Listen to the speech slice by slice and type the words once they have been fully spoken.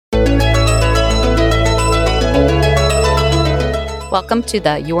Welcome to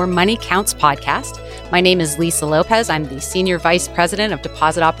the Your Money Counts podcast. My name is Lisa Lopez. I'm the Senior Vice President of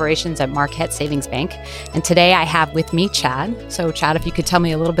Deposit Operations at Marquette Savings Bank. And today I have with me Chad. So Chad, if you could tell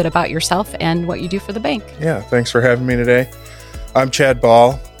me a little bit about yourself and what you do for the bank. Yeah, thanks for having me today. I'm Chad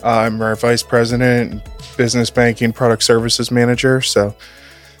Ball. I'm our Vice President, Business Banking Product Services Manager. So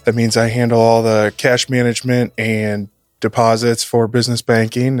that means I handle all the cash management and deposits for business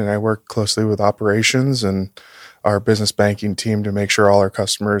banking, and I work closely with operations and our business banking team to make sure all our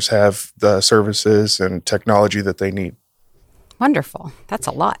customers have the services and technology that they need. Wonderful. That's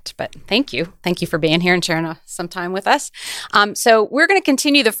a lot, but thank you. Thank you for being here and sharing some time with us. So we're going to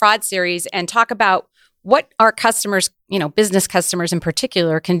continue the fraud series and talk about what our customers, business customers in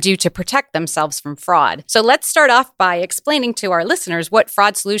particular, can do to protect themselves from fraud. So let's start off by explaining to our listeners what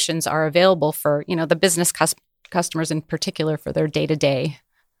fraud solutions are available for, the business customers in particular for their day-to-day.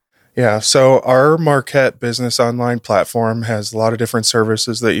 Yeah, so our Marquette Business Online platform has a lot of different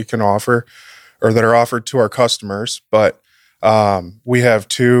services that you can offer or that are offered to our customers, but we have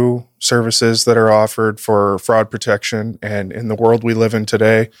two services that are offered for fraud protection. And in the world we live in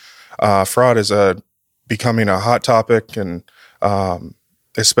today, fraud is becoming a hot topic, and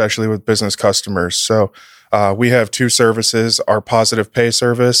especially with business customers. So we have two services, our Positive Pay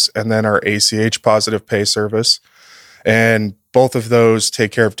service and then our ACH Positive Pay service. And both of those take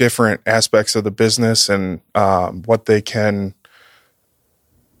care of different aspects of the business and what they can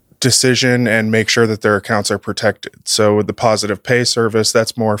decision and make sure that their accounts are protected. So with the Positive Pay service,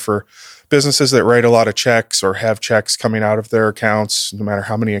 that's more for businesses that write a lot of checks or have checks coming out of their accounts, no matter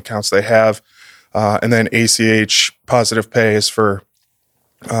how many accounts they have. And then ACH Positive Pay is for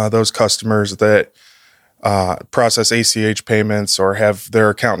those customers that process ACH payments or have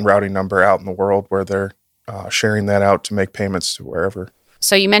their account and routing number out in the world where they're sharing that out to make payments to wherever.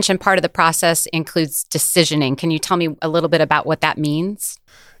 So you mentioned part of the process includes decisioning. Can you tell me a little bit about what that means?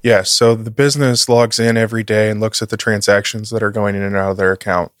 Yes. So the business logs in every day and looks at the transactions that are going in and out of their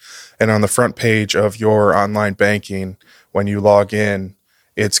account. And on the front page of your online banking, when you log in,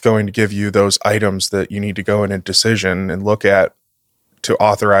 it's going to give you those items that you need to go in and decision and look at to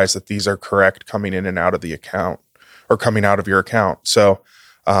authorize that these are correct coming in and out of the account or coming out of your account. So,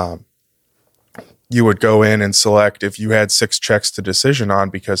 you would go in and select if you had 6 checks to decision on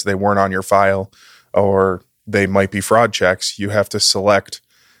because they weren't on your file or they might be fraud checks. You have to select,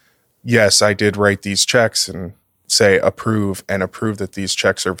 yes, I did write these checks, and say approve that these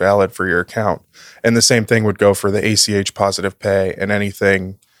checks are valid for your account. And the same thing would go for the ACH Positive Pay, and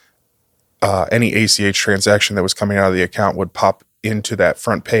anything, any ACH transaction that was coming out of the account would pop into that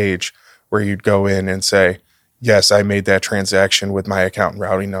front page where you'd go in and say, yes, I made that transaction with my account and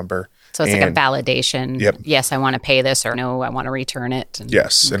routing number. So it's like a validation. Yep. Yes, I want to pay this, or no, I want to return it.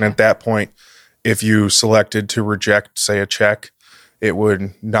 Yes. Okay. And at that point, if you selected to reject, say, a check, it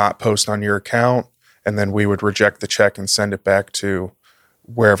would not post on your account. And then we would reject the check and send it back to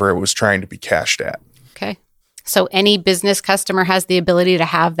wherever it was trying to be cashed at. Okay. So any business customer has the ability to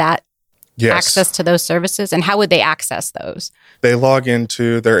have that access to those services? And how would they access those? They log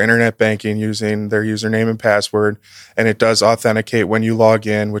into their internet banking using their username and password, and it does authenticate when you log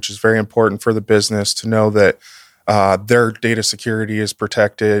in, which is very important for the business to know that their data security is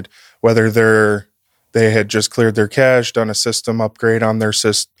protected, whether they had just cleared their cache, done a system upgrade on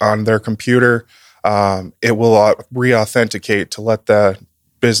their computer. It will re-authenticate to let the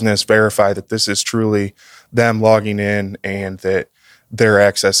business verify that this is truly them logging in and that they're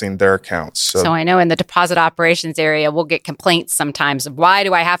accessing their accounts. So I know in the deposit operations area, we'll get complaints sometimes of why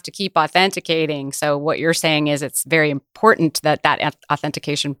do I have to keep authenticating? So what you're saying is it's very important that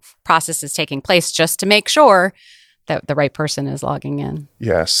authentication process is taking place just to make sure that the right person is logging in.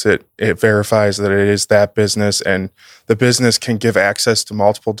 Yes, it verifies that it is that business, and the business can give access to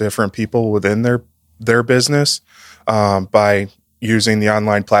multiple different people within their business by using the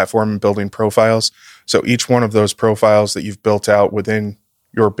online platform and building profiles. So each one of those profiles that you've built out within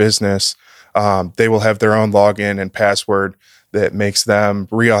your business, they will have their own login and password that makes them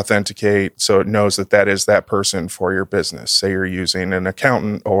re-authenticate so it knows that is that person for your business. Say you're using an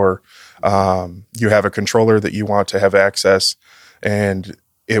accountant or you have a controller that you want to have access, and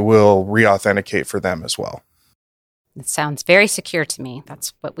it will re-authenticate for them as well. It sounds very secure to me.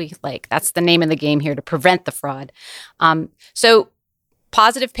 That's what we like. That's the name of the game here, to prevent the fraud. So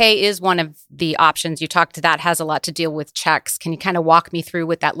Positive Pay is one of the options. You talked to that has a lot to deal with checks. Can you kind of walk me through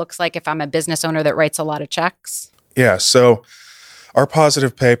what that looks like if I'm a business owner that writes a lot of checks? Yeah. So our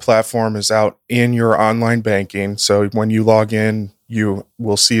Positive Pay platform is out in your online banking. So when you log in, you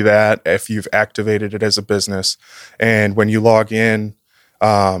will see that if you've activated it as a business. And when you log in,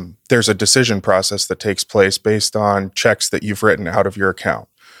 there's a decision process that takes place based on checks that you've written out of your account.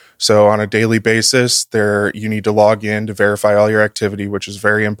 So on a daily basis, you need to log in to verify all your activity, which is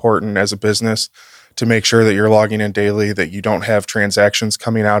very important as a business to make sure that you're logging in daily, that you don't have transactions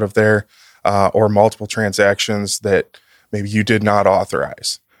coming out of there or multiple transactions that maybe you did not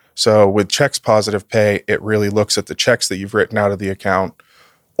authorize. So with Checks Positive Pay, it really looks at the checks that you've written out of the account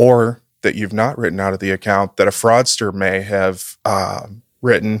or that you've not written out of the account that a fraudster may have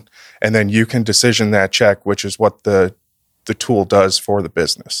written, and then you can decision that check, which is what the tool does for the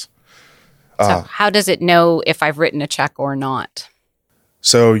business. So how does it know if I've written a check or not?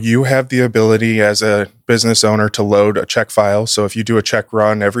 So you have the ability as a business owner to load a check file. So if you do a check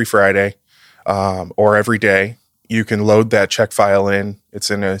run every Friday or every day, you can load that check file in. It's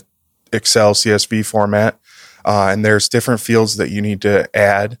in a Excel CSV format, and there's different fields that you need to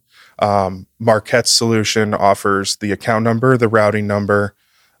add. Marquette's solution offers the account number, the routing number,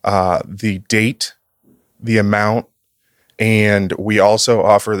 the date, the amount, and we also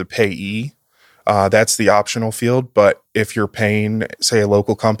offer the payee. That's the optional field. But if you're paying, say, a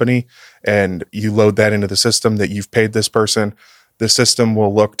local company and you load that into the system that you've paid this person, the system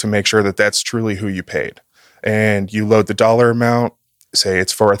will look to make sure that that's truly who you paid. And you load the dollar amount, say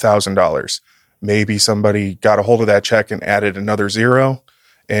it's for $1,000. Maybe somebody got a hold of that check and added another zero,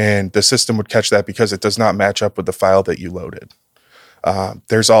 and the system would catch that because it does not match up with the file that you loaded.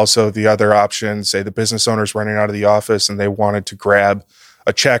 There's also the other option, say the business owner's running out of the office and they wanted to grab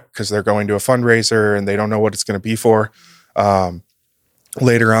a check because they're going to a fundraiser and they don't know what it's going to be for.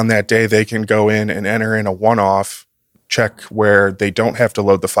 Later on that day, they can go in and enter in a one-off check where they don't have to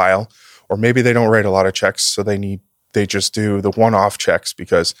load the file, or maybe they don't write a lot of checks, so they just do the one-off checks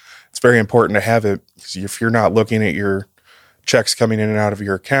because it's very important to have it. Because if you're not looking at your checks coming in and out of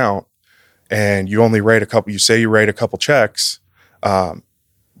your account and you only write you say you write a couple checks,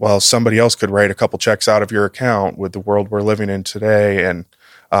 well, somebody else could write a couple checks out of your account with the world we're living in today. And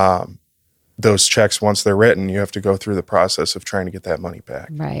those checks, once they're written, you have to go through the process of trying to get that money back.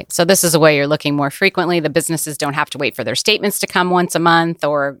 Right. So this is a way you're looking more frequently. The businesses don't have to wait for their statements to come once a month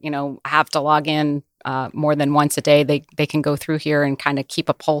or, have to log in more than once a day. They can go through here and kind of keep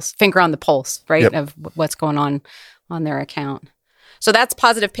finger on the pulse, right, Yep. of what's going on their account. So that's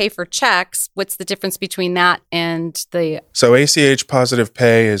Positive Pay for checks. What's the difference between that and the... So ACH Positive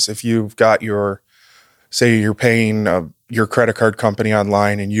Pay is if you've got say you're paying your credit card company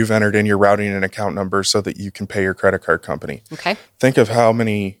online and you've entered in your routing and account number so that you can pay your credit card company. Okay. Think of how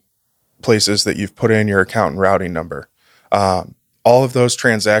many places that you've put in your account and routing number. All of those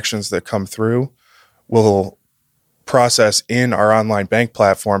transactions that come through will process in our online bank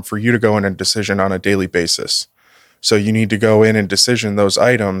platform for you to go in and decision on a daily basis. So you need to go in and decision those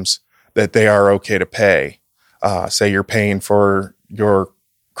items that they are okay to pay. Say you're paying for your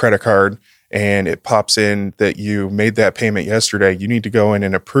credit card and it pops in that you made that payment yesterday. You need to go in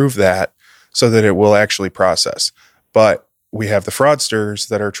and approve that so that it will actually process. But we have the fraudsters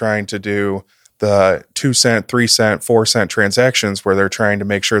that are trying to do the 2 cent, 3 cent, 4 cent transactions where they're trying to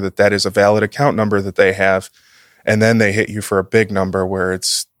make sure that that is a valid account number that they have. And then they hit you for a big number where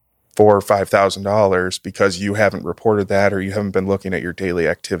it's $4,000 or $5,000 because you haven't reported that or you haven't been looking at your daily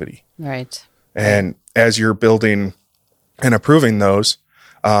activity. Right. And as you're building and approving those,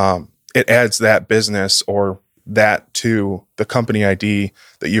 it adds that business or that to the company ID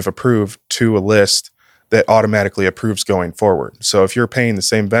that you've approved to a list that automatically approves going forward. So if you're paying the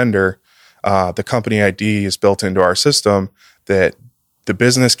same vendor, the company ID is built into our system that the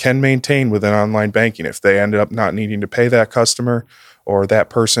business can maintain within online banking. If they ended up not needing to pay that customer or that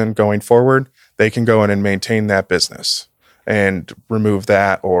person going forward, they can go in and maintain that business and remove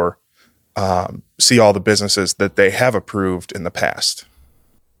that or see all the businesses that they have approved in the past.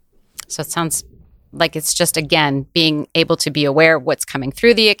 So it sounds like it's just, again, being able to be aware of what's coming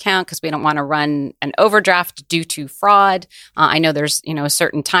through the account because we don't want to run an overdraft due to fraud. I know there's,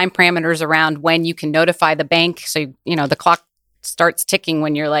 certain time parameters around when you can notify the bank. So, the clock starts ticking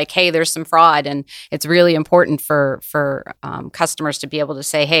when you're like, hey, there's some fraud. And it's really important for customers to be able to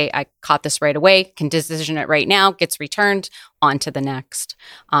say, hey, I caught this right away, can decision it right now, gets returned, on to the next.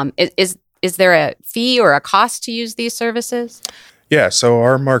 Is there a fee or a cost to use these services? Yeah, so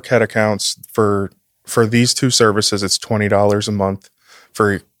our Marquette accounts for these two services, it's $20 a month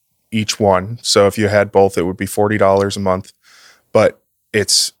for each one. So if you had both, it would be $40 a month. But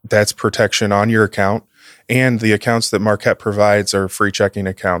that's protection on your account. And the accounts that Marquette provides are free checking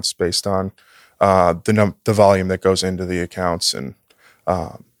accounts based on the volume that goes into the accounts and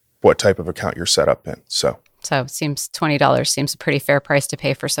what type of account you're set up in. So So it seems $20 seems a pretty fair price to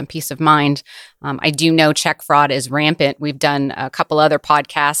pay for some peace of mind. I do know check fraud is rampant. We've done a couple other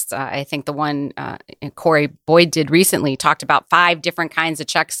podcasts. I think the one Corey Boyd did recently talked about 5 different kinds of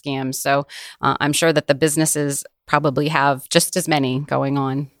check scams. So I'm sure that the businesses probably have just as many going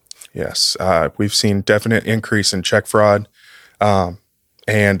on. Yes, we've seen definite increase in check fraud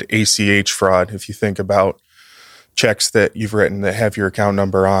and ACH fraud. If you think about checks that you've written that have your account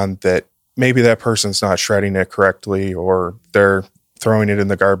number on, that maybe that person's not shredding it correctly or they're throwing it in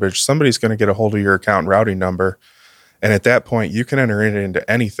the garbage, somebody's going to get a hold of your account routing number. And at that point, you can enter it into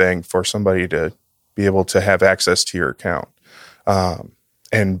anything for somebody to be able to have access to your account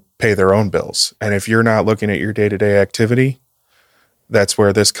and pay their own bills. And if you're not looking at your day-to-day activity, that's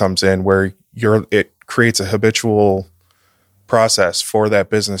where this comes in, where it creates a habitual process for that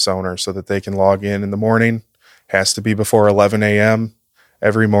business owner so that they can log in the morning. Has to be before 11 a.m.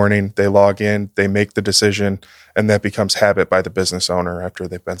 Every morning they log in, they make the decision, and that becomes habit by the business owner after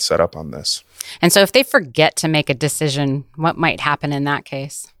they've been set up on this. And so if they forget to make a decision, what might happen in that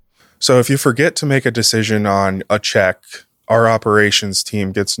case? So if you forget to make a decision on a check, our operations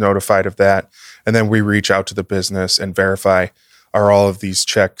team gets notified of that, and then we reach out to the business and verify, are all of these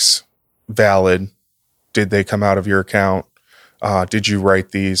checks valid? Did they come out of your account? Did you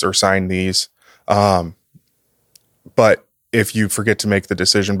write these or sign these? But if you forget to make the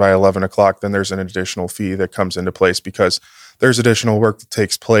decision by 11 o'clock, then there's an additional fee that comes into place because there's additional work that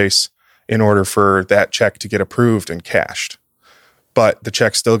takes place in order for that check to get approved and cashed. But the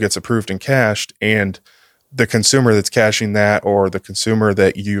check still gets approved and cashed, and the consumer that's cashing that or the consumer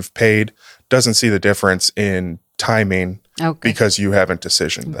that you've paid doesn't see the difference in timing because you haven't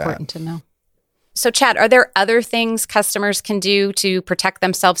decisioned that. Important to know. So, Chad, are there other things customers can do to protect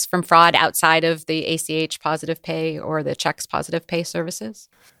themselves from fraud outside of the ACH Positive Pay or the Checks Positive Pay services?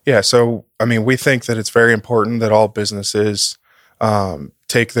 Yeah, so, we think that it's very important that all businesses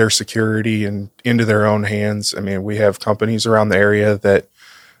take their security into their own hands. We have companies around the area that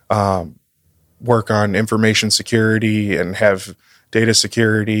work on information security and have data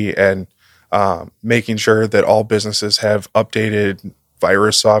security and making sure that all businesses have updated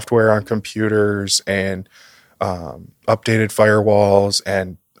virus software on computers and updated firewalls.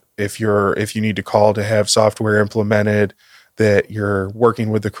 And if you need to call to have software implemented, that you're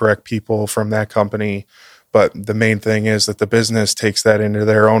working with the correct people from that company. But the main thing is that the business takes that into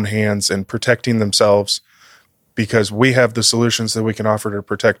their own hands and protecting themselves, because we have the solutions that we can offer to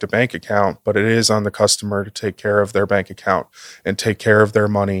protect a bank account, but it is on the customer to take care of their bank account and take care of their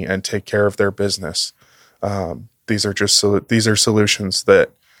money and take care of their business. These are solutions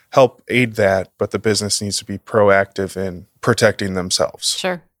that help aid that, but the business needs to be proactive in protecting themselves.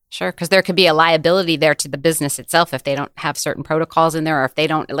 Sure, because there could be a liability there to the business itself if they don't have certain protocols in there, or if they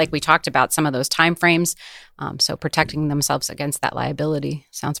don't, like we talked about, some of those timeframes. So protecting themselves against that liability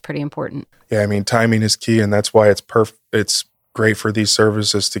sounds pretty important. Yeah, timing is key, and that's why it's great for these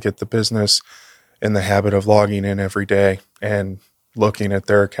services to get the business in the habit of logging in every day and looking at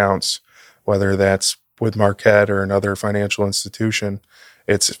their accounts, whether that's with Marquette or another financial institution.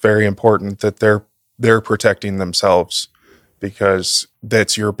 It's very important that they're protecting themselves, because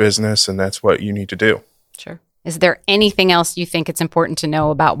that's your business and that's what you need to do. Sure. Is there anything else you think it's important to know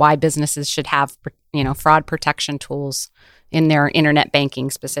about why businesses should have, fraud protection tools in their internet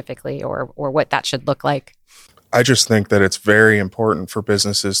banking specifically, or what that should look like? I just think that it's very important for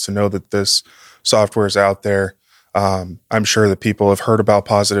businesses to know that this software is out there. I'm sure that people have heard about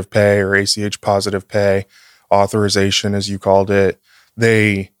Positive Pay or ACH Positive Pay, authorization, as you called it.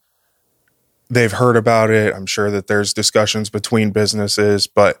 They've heard about it. I'm sure that there's discussions between businesses,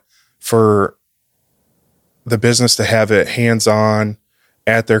 but for the business to have it hands-on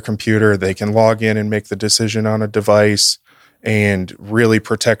at their computer, they can log in and make the decision on a device and really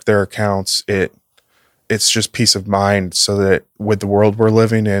protect their accounts. It's just peace of mind, so that with the world we're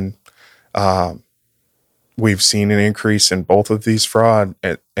living in, we've seen an increase in both of these fraud,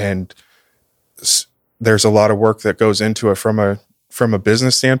 and there's a lot of work that goes into it from a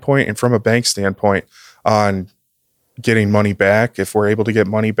business standpoint and from a bank standpoint on getting money back, if we're able to get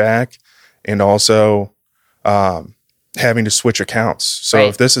money back, and also having to switch accounts. So right.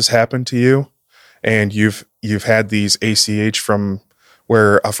 If this has happened to you and you've had these ACH from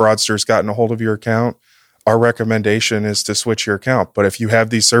where a fraudster's gotten a hold of your account, our recommendation is to switch your account. But if you have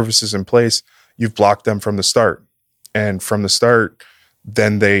these services in place, you've blocked them from the start. And from the start,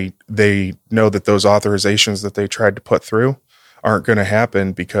 then they know that those authorizations that they tried to put through aren't going to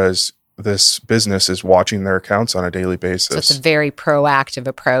happen, because this business is watching their accounts on a daily So basis. it's a very proactive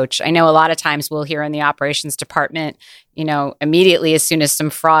approach. I know a lot of times we'll hear in the operations department, immediately as soon as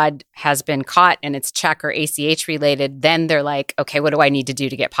some fraud has been caught and it's check or ACH related, then they're like, okay, what do I need to do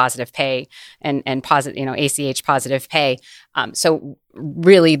to get positive pay and positive, ACH positive pay? So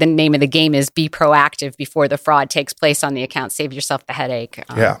really the name of the game is be proactive before the fraud takes place on the account. Save yourself the headache.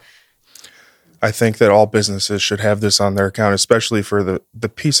 Yeah. I think that all businesses should have this on their account, especially for the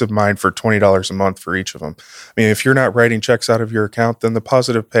peace of mind for $20 a month for each of them. I mean, if you're not writing checks out of your account, then the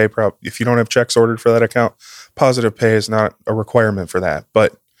positive pay, if you don't have checks ordered for that account, positive pay is not a requirement for that.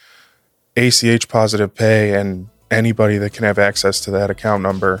 But ACH positive pay and anybody that can have access to that account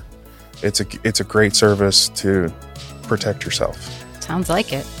number, it's a great service to protect yourself. Sounds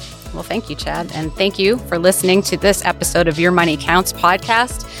like it. Well, thank you, Chad. And thank you for listening to this episode of Your Money Counts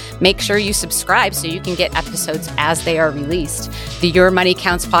podcast. Make sure you subscribe so you can get episodes as they are released. The Your Money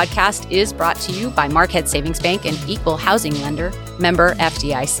Counts podcast is brought to you by Marquette Savings Bank, an equal housing lender, member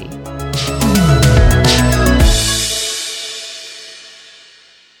FDIC.